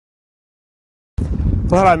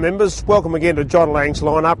Well, hello members, welcome again to John Lang's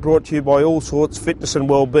lineup, brought to you by All Sorts Fitness and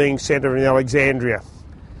Wellbeing Centre in Alexandria.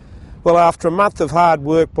 Well, after a month of hard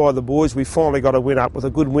work by the boys, we finally got a win up with a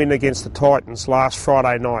good win against the Titans last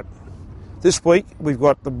Friday night. This week we've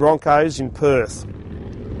got the Broncos in Perth.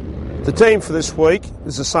 The team for this week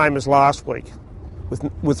is the same as last week,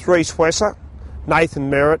 with Reece Wesser, Nathan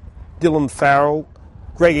Merritt, Dylan Farrell,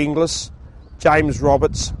 Greg Inglis, James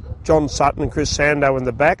Roberts, John Sutton and Chris Sando in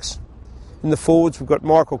the backs. In the forwards we've got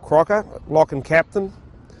Michael Crocker, lock and captain,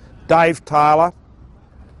 Dave Taylor,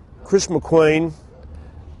 Chris McQueen,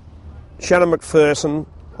 Shannon McPherson,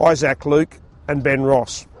 Isaac Luke and Ben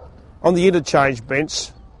Ross. On the interchange bench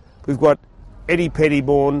we've got Eddie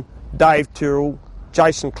Pettybourne, Dave Tyrrell,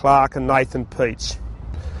 Jason Clark and Nathan Peets.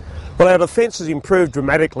 Well, our defence has improved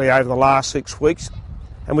dramatically over the last 6 weeks,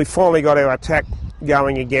 and we finally got our attack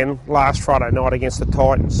going again last Friday night against the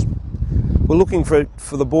Titans. We're looking for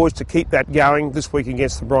the boys to keep that going this week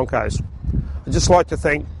against the Broncos. I'd just like to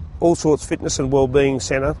thank All Sorts Fitness and Wellbeing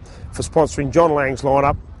Centre for sponsoring John Lang's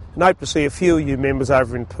lineup, and hope to see a few of you members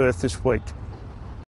over in Perth this week.